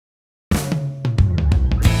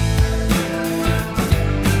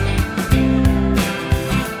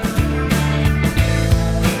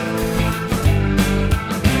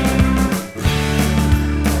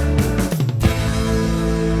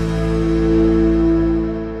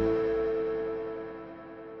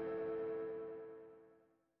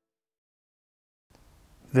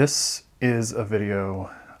This is a video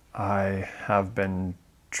I have been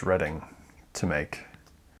dreading to make.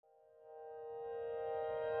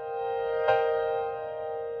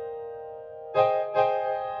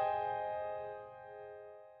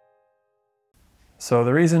 So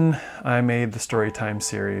the reason I made the Storytime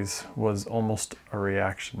series was almost a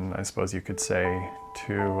reaction, I suppose you could say,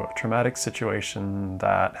 to a traumatic situation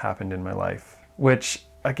that happened in my life. Which,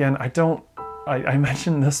 again, I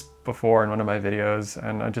mentioned this before in one of my videos,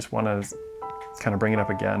 and I just want to kind of bring it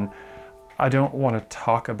up again. I don't want to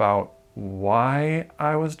talk about why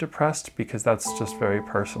I was depressed, because that's just very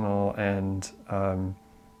personal, and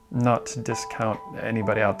not to discount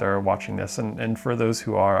anybody out there watching this, and for those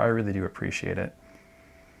who are, I really do appreciate it.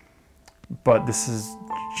 But this is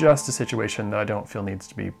just a situation that I don't feel needs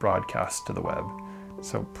to be broadcast to the web.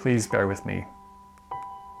 So please bear with me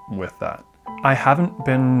with that. I haven't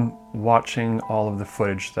been watching all of the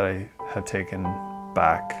footage that I have taken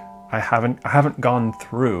back. I haven't gone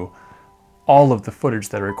through all of the footage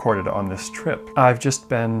that I recorded on this trip. I've just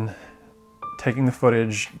been taking the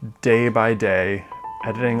footage day by day,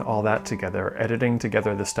 editing all that together, editing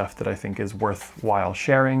together the stuff that I think is worthwhile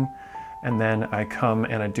sharing, and then I come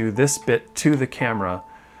and I do this bit to the camera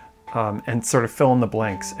and sort of fill in the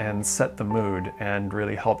blanks and set the mood and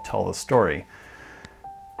really help tell the story.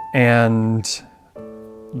 And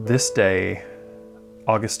this day,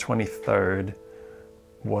 August 23rd,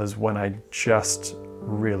 was when I just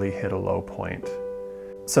really hit a low point.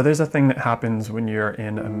 So there's a thing that happens when you're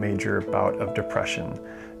in a major bout of depression,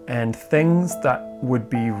 and things that would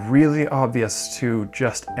be really obvious to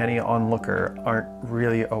just any onlooker aren't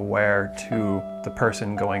really aware to the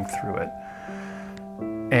person going through it.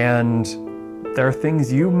 And there are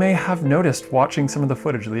things you may have noticed watching some of the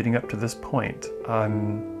footage leading up to this point.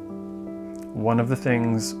 One of the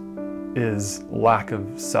things is lack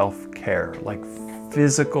of self-care, like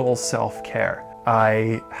physical self-care.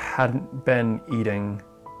 I hadn't been eating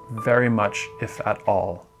very much, if at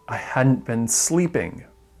all. I hadn't been sleeping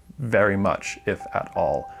very much, if at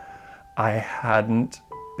all. I hadn't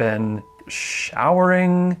been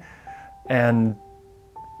showering and,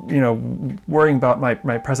 you know, worrying about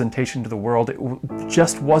my presentation to the world. It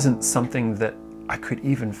just wasn't something that I could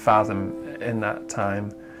even fathom in that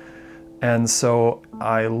time. And so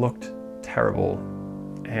I looked terrible,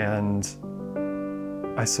 and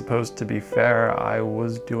I suppose, to be fair, I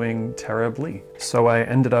was doing terribly. So I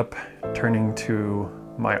ended up turning to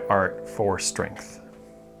my art for strength.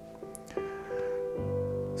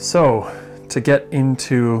 So, to get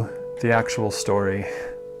into the actual story,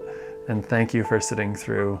 and thank you for sitting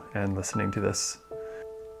through and listening to this.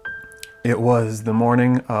 It was the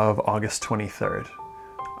morning of August 23rd.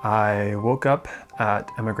 I woke up at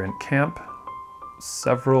immigrant camp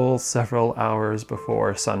several hours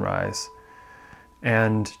before sunrise,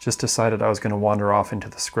 and just decided I was going to wander off into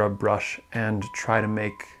the scrub brush and try to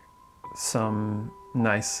make some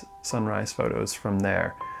nice sunrise photos from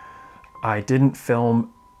there. I didn't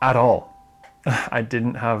film at all. I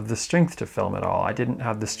didn't have the strength to film at all. I didn't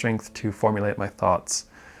have the strength to formulate my thoughts.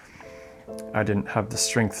 I didn't have the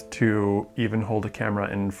strength to even hold a camera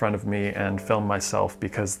in front of me and film myself,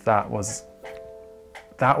 because that was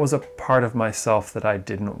a part of myself that I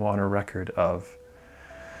didn't want a record of.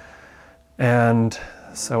 And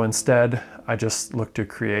so instead, I just looked to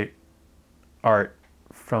create art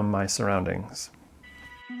from my surroundings.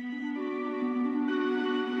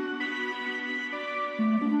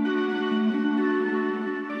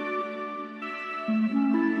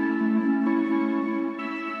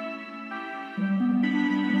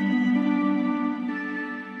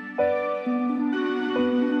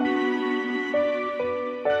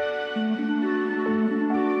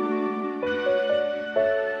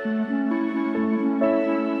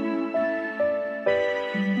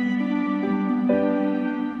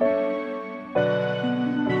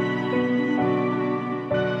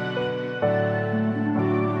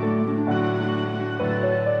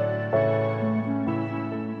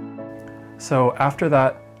 So after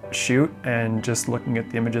that shoot and just looking at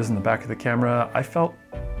the images in the back of the camera, I felt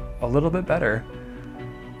a little bit better,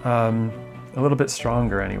 a little bit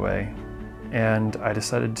stronger anyway. And I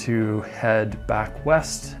decided to head back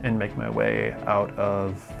west and make my way out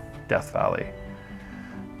of Death Valley.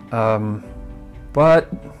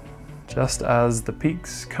 But just as the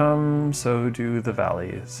peaks come, so do the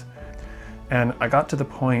valleys. And I got to the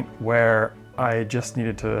point where I just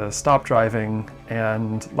needed to stop driving,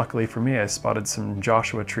 and luckily for me, I spotted some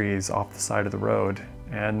Joshua trees off the side of the road.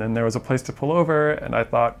 And then there was a place to pull over, and I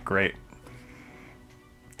thought, great.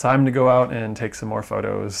 Time to go out and take some more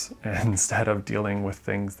photos instead of dealing with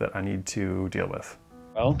things that I need to deal with.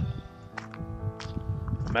 Well,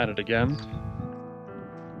 I'm at it again.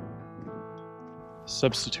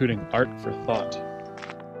 Substituting art for thought.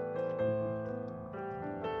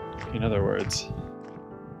 In other words,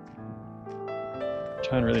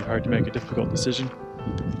 trying really hard to make a difficult decision,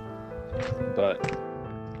 but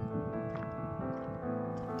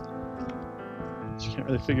you can't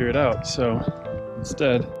really figure it out, so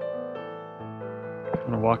instead I'm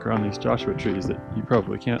gonna walk around these Joshua trees that you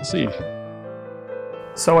probably can't see.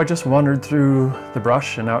 So I just wandered through the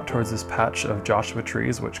brush and out towards this patch of Joshua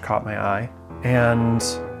trees which caught my eye, and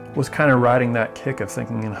was kind of riding that kick of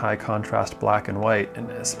thinking in high contrast black and white,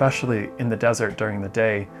 and especially in the desert during the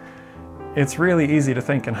day. It's really easy to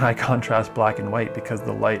think in high contrast black and white because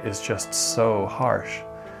the light is just so harsh.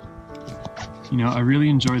 You know, I really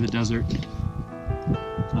enjoy the desert.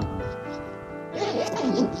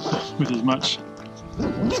 With as much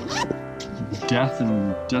death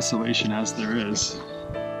and desolation as there is.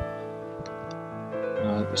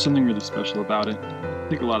 There's something really special about it. I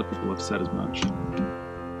think a lot of people have said as much. I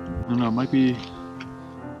don't know, it might be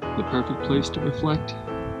the perfect place to reflect.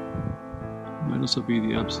 It might also be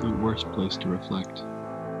the absolute worst place to reflect.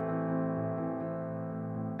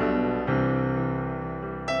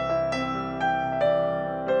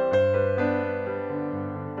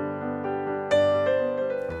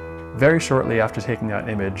 Very shortly after taking that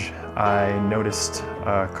image, I noticed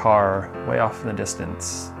a car way off in the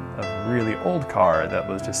distance, a really old car that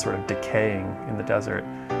was just sort of decaying in the desert,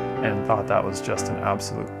 and thought that was just an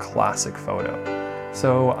absolute classic photo.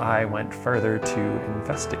 So I went further to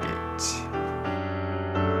investigate.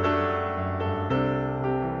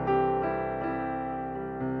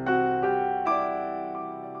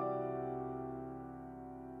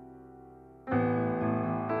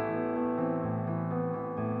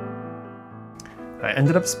 I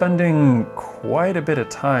ended up spending quite a bit of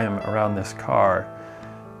time around this car,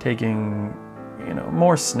 taking, you know,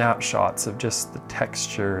 more snapshots of just the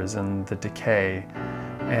textures and the decay,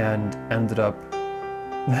 and ended up,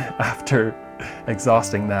 after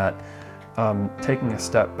exhausting that, taking a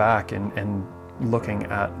step back and looking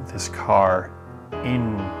at this car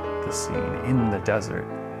in the scene, in the desert,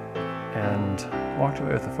 and walked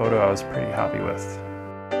away with a photo I was pretty happy with.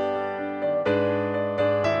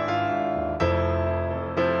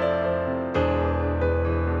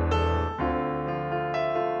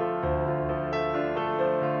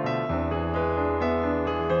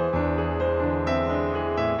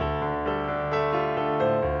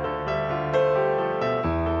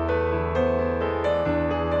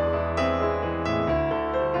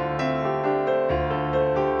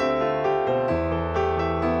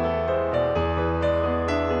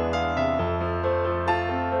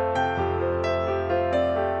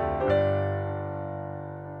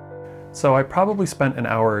 So I probably spent an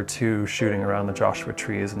hour or two shooting around the Joshua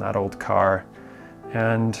trees in that old car,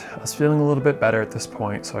 and I was feeling a little bit better at this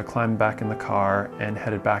point, so I climbed back in the car and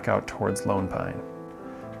headed back out towards Lone Pine.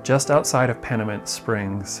 Just outside of Panamint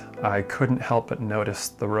Springs, I couldn't help but notice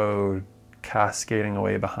the road cascading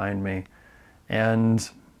away behind me, and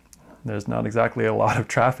there's not exactly a lot of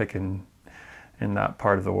traffic in that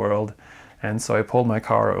part of the world, and so I pulled my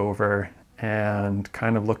car over and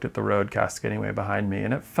kind of looked at the road cascading away behind me,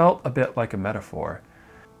 and it felt a bit like a metaphor.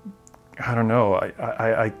 I don't know,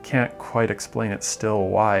 I can't quite explain it still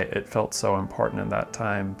why it felt so important in that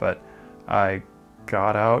time, but I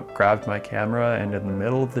got out, grabbed my camera, and in the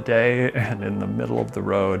middle of the day and in the middle of the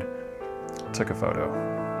road, took a photo.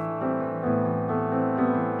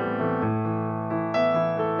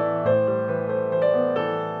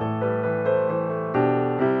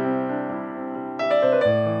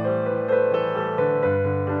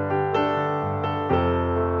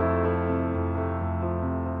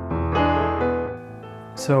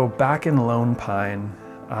 So back in Lone Pine,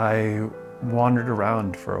 I wandered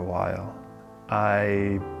around for a while.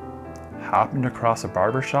 I happened across a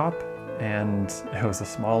barber shop, and it was a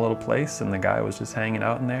small little place, and the guy was just hanging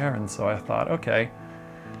out in there, and so I thought, okay,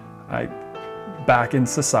 back in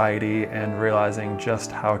society and realizing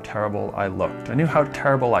just how terrible I looked. I knew how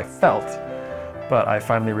terrible I felt, but I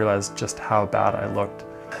finally realized just how bad I looked.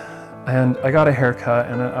 And I got a haircut,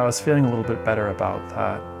 and I was feeling a little bit better about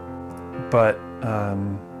that, but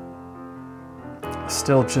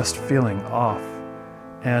still just feeling off.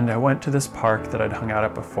 And I went to this park that I'd hung out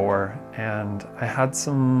at before, and I had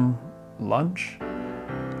some lunch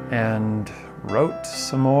and wrote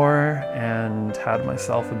some more and had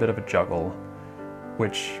myself a bit of a juggle,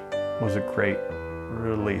 which was a great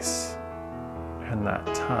release in that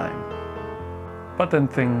time. But then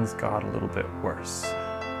things got a little bit worse.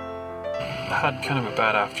 I had kind of a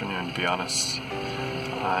bad afternoon, to be honest.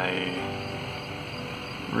 I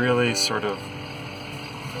really sort of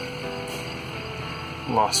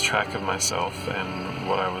lost track of myself and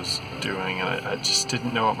what I was doing, and I just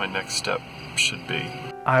didn't know what my next step should be.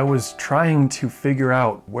 I was trying to figure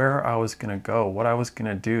out where I was gonna go, what I was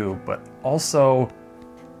gonna do, but also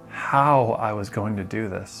how I was going to do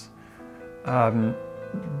this.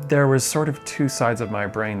 There was sort of two sides of my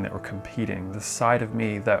brain that were competing. The side of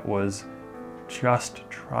me that was just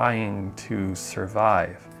trying to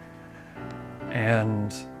survive.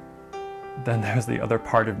 And then there's the other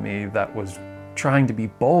part of me that was trying to be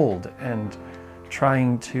bold and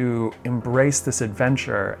trying to embrace this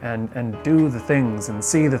adventure and do the things and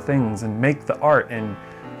see the things and make the art and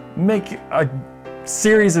make a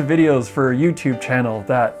series of videos for a YouTube channel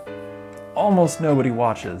that almost nobody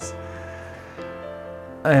watches.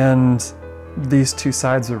 And these two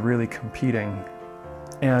sides are really competing,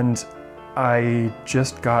 and I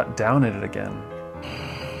just got down at it again.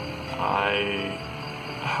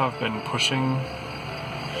 I've been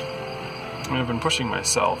pushing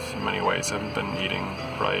myself in many ways. I haven't been eating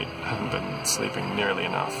right, haven't been sleeping nearly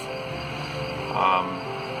enough.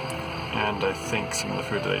 And I think some of the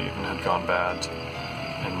food that I eaten had gone bad,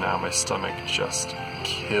 and now my stomach just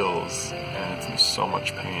kills, and it's in so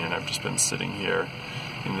much pain, and I've just been sitting here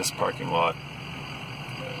in this parking lot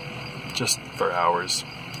just for hours,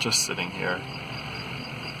 just sitting here.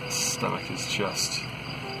 The stomach is just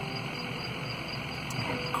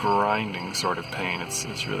a grinding sort of pain. It's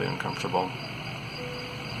really uncomfortable.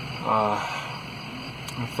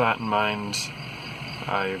 With that in mind,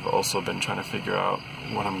 I've also been trying to figure out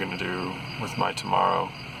what I'm going to do with my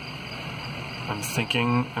tomorrow. I'm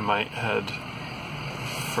thinking I might head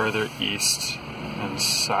further east and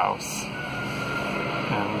south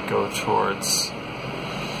and go towards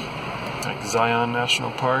like Zion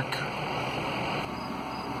National Park.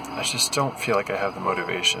 I just don't feel like I have the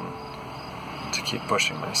motivation to keep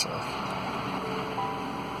pushing myself.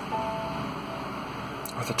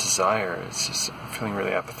 Or the desire. It's just, I'm feeling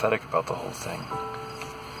really apathetic about the whole thing.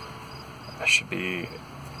 I should be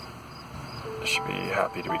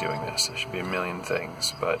happy to be doing this. I should be a million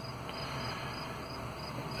things, but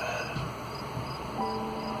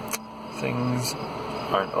things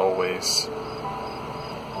aren't always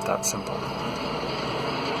that simple.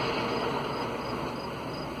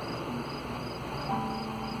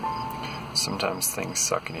 Sometimes things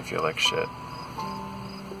suck and you feel like shit.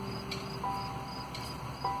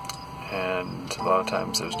 And a lot of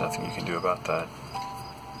times there's nothing you can do about that.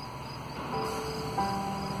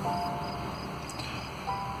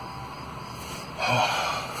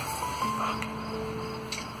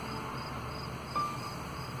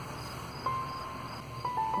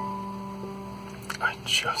 I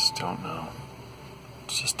just don't know.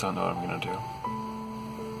 Just don't know what I'm gonna do.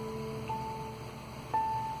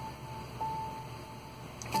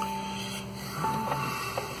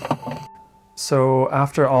 So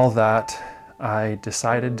after all that, I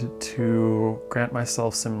decided to grant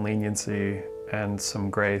myself some leniency and some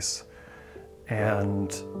grace,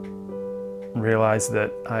 and realized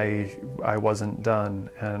that I wasn't done,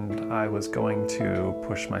 and I was going to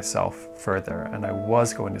push myself further, and I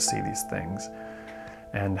was going to see these things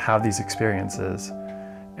and have these experiences,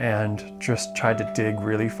 and just try to dig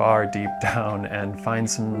really far deep down and find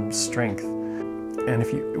some strength. And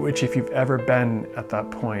if you've ever been at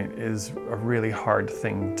that point, is a really hard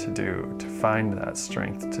thing to do, to find that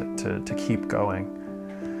strength to keep going.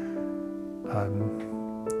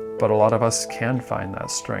 But a lot of us can find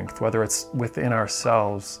that strength, whether it's within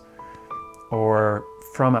ourselves or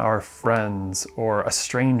from our friends or a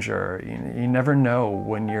stranger. You never know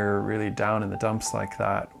when you're really down in the dumps like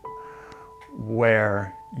that,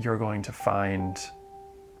 where you're going to find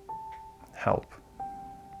help.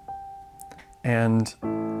 And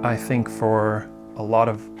I think for a lot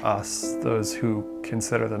of us, those who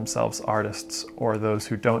consider themselves artists, or those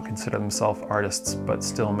who don't consider themselves artists but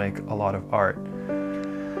still make a lot of art,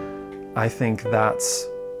 I think that's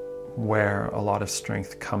where a lot of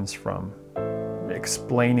strength comes from.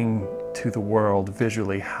 Explaining to the world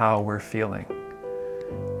visually how we're feeling.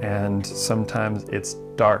 And sometimes it's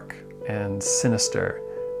dark and sinister,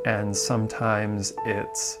 and sometimes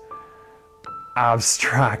it's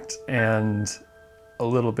abstract and a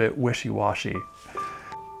little bit wishy-washy.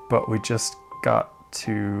 But we just got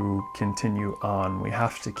to continue on. We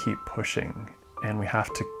have to keep pushing, and we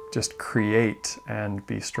have to just create and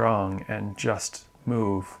be strong and just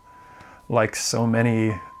move. Like so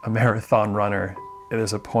many a marathon runner,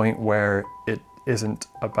 there's a point where it isn't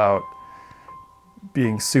about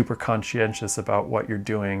being super conscientious about what you're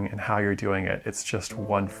doing and how you're doing it. It's just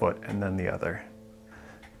one foot and then the other.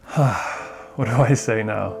 What do I say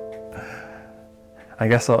now? I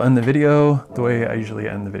guess I'll end the video the way I usually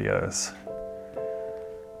end the videos.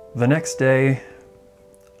 The next day,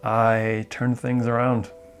 I turned things around.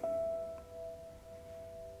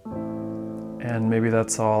 And maybe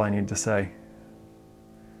that's all I need to say.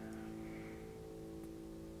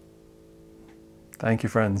 Thank you,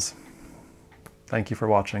 friends. Thank you for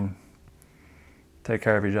watching. Take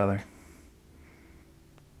care of each other.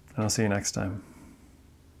 And I'll see you next time.